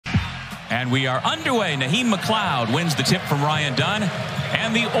And we are underway. Naheem McLeod wins the tip from Ryan Dunn.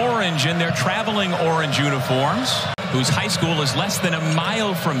 And the orange in their traveling orange uniforms, whose high school is less than a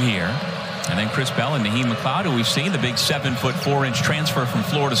mile from here. And then Chris Bell and Naheem McLeod, who we've seen, the big 7'4" transfer from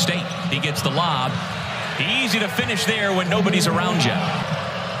Florida State. He gets the lob. Easy to finish there when nobody's around you.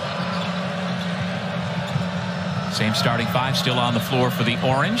 Same starting five still on the floor for the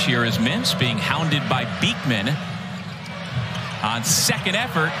orange. Here is Mintz being hounded by Beekman. On second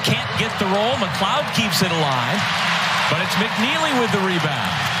effort, can't get the roll. McLeod keeps it alive, but it's McKneely with the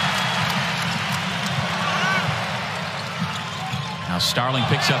rebound. Now Starling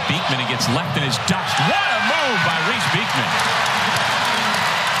picks up Beekman and gets left in his dust. What a move by Reese Beekman.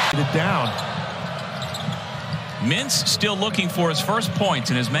 Down. Mintz still looking for his first points,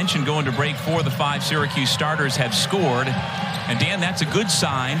 and as mentioned, going to break 4. The 5 Syracuse starters have scored. And Dan, that's a good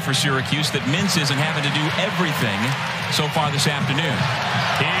sign for Syracuse that Mintz isn't having to do everything so far this afternoon.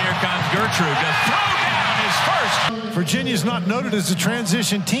 Here comes Gertrude to throw down his first. Virginia's not noted as a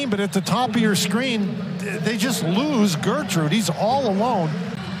transition team, but at the top of your screen, they just lose Gertrude. He's all alone.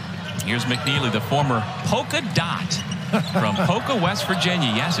 Here's McKneely, the former Polka Dot from Polka, West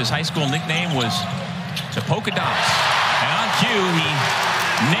Virginia. Yes, his high school nickname was the Polka Dots. And on cue, he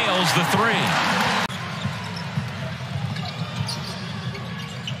nails the 3.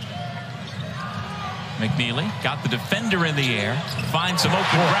 McKneely got the defender in the air, finds some open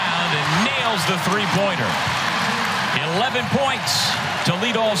ground, and nails the 3-pointer. 11 points to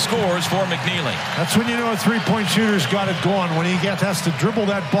lead all scores for McKneely. That's when you know a three-point shooter's got it going, when he has to dribble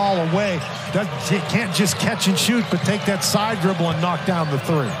that ball away. He can't just catch and shoot, but take that side dribble and knock down the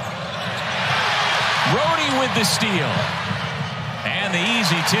 3. Brody with the steal. And the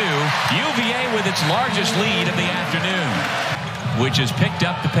easy 2. UVA with its largest lead of the afternoon, which has picked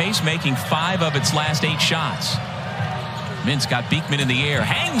up the pace, making 5 of its last 8 shots. Mintz got Beekman in the air,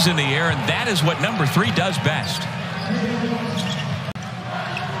 hangs in the air, and that is what number 3 does best.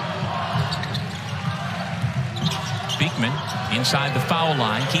 Beekman inside the foul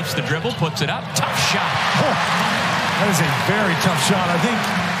line, keeps the dribble, puts it up. Tough shot. Oh, that is a very tough shot, I think.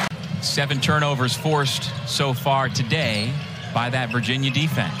 7 turnovers forced so far today by that Virginia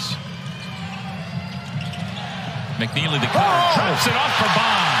defense. McKneely, the cutter, drops it off for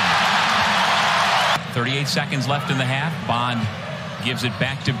Bond. 38 seconds left in the half. Bond gives it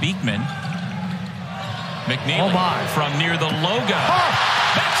back to Beekman. McKneely from near the logo.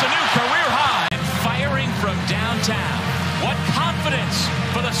 That's a new career high. And firing from downtown. What confidence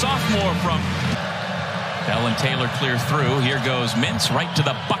for the sophomore from Bell and Taylor clear through. Here goes Mintz right to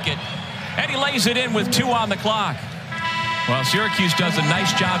the bucket. And he lays it in with 2 on the clock. Well, Syracuse does a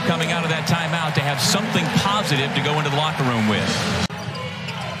nice job coming out of that timeout to have something positive to go into the locker room with.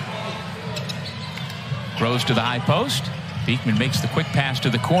 Rose to the high post. Beekman makes the quick pass to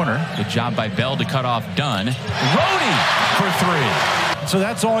the corner. Good job by Bell to cut off Dunn. Rhodey for 3. So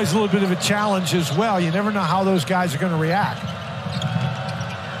that's always a little bit of a challenge as well. You never know how those guys are going to react.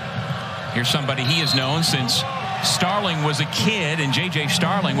 Here's somebody he has known since Starling was a kid, and J.J.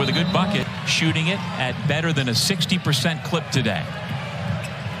 Starling with a good bucket, shooting it at better than a 60% clip today.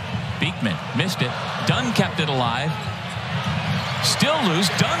 Beekman missed it. Dunn kept it alive. Still loose.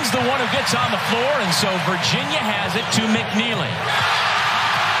 Dunn's the one who gets on the floor, and so Virginia has it to McKneely.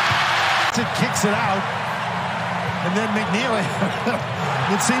 It kicks it out, and then McKneely,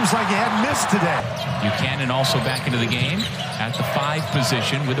 it seems like he hadn't missed today. Buchanan also back into the game at the 5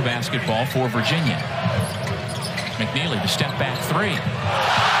 position with the basketball for Virginia. McKneely, the step back 3.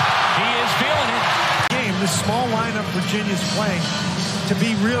 He is feeling it. This small lineup Virginia's playing, to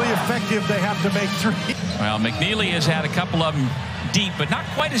be really effective, they have to make 3. Well, McKneely has had a couple of them deep, but not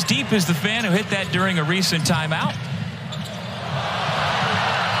quite as deep as the fan who hit that during a recent timeout.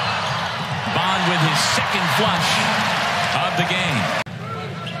 Bond with his second flush of the game.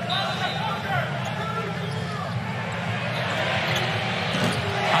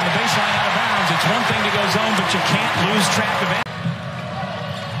 On the baseline out of bounds, it's one thing to go zone, but you can't lose track of it.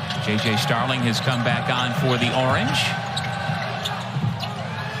 J.J. Starling has come back on for the orange.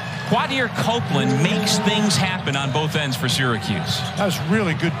 Quadir Copeland makes things happen on both ends for Syracuse. That was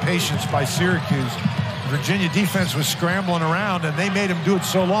really good patience by Syracuse. The Virginia defense was scrambling around, and they made him do it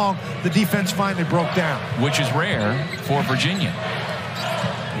so long, the defense finally broke down. Which is rare for Virginia.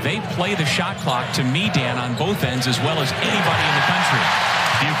 They play the shot clock, to me, Dan, on both ends as well as anybody in the country.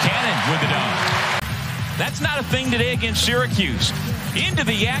 Buchanan with the dunk. That's not a thing today against Syracuse. Into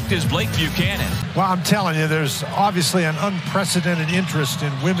the act is Blake Buchanan. Well, I'm telling you, there's obviously an unprecedented interest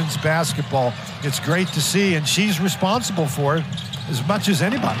in women's basketball. It's great to see, and she's responsible for it as much as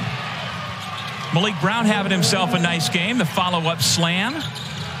anybody. Malik Brown having himself a nice game. The follow-up slam.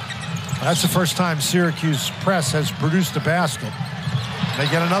 That's the first time Syracuse press has produced a basket. They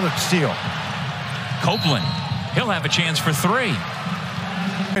get another steal. Copeland, he'll have a chance for 3.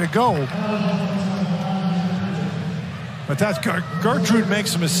 Way to go. But that's Gertrude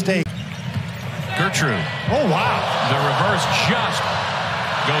makes a mistake. Gertrude. Oh, wow. The reverse just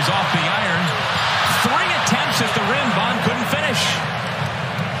goes off the iron. 3 attempts at the rim. Bond couldn't finish.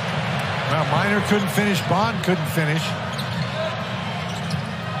 Well, Minor couldn't finish. Bond couldn't finish.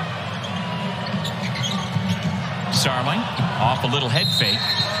 Sarling off a little head fake.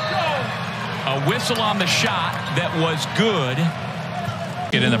 A whistle on the shot that was good.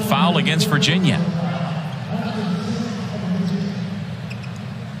 In a foul against Virginia.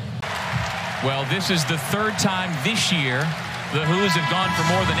 Well, this is the 3rd time this year the Hoos have gone for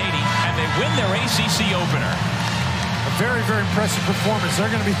more than 80, and they win their ACC opener. A very, very impressive performance.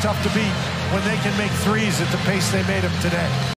 They're going to be tough to beat when they can make threes at the pace they made them today.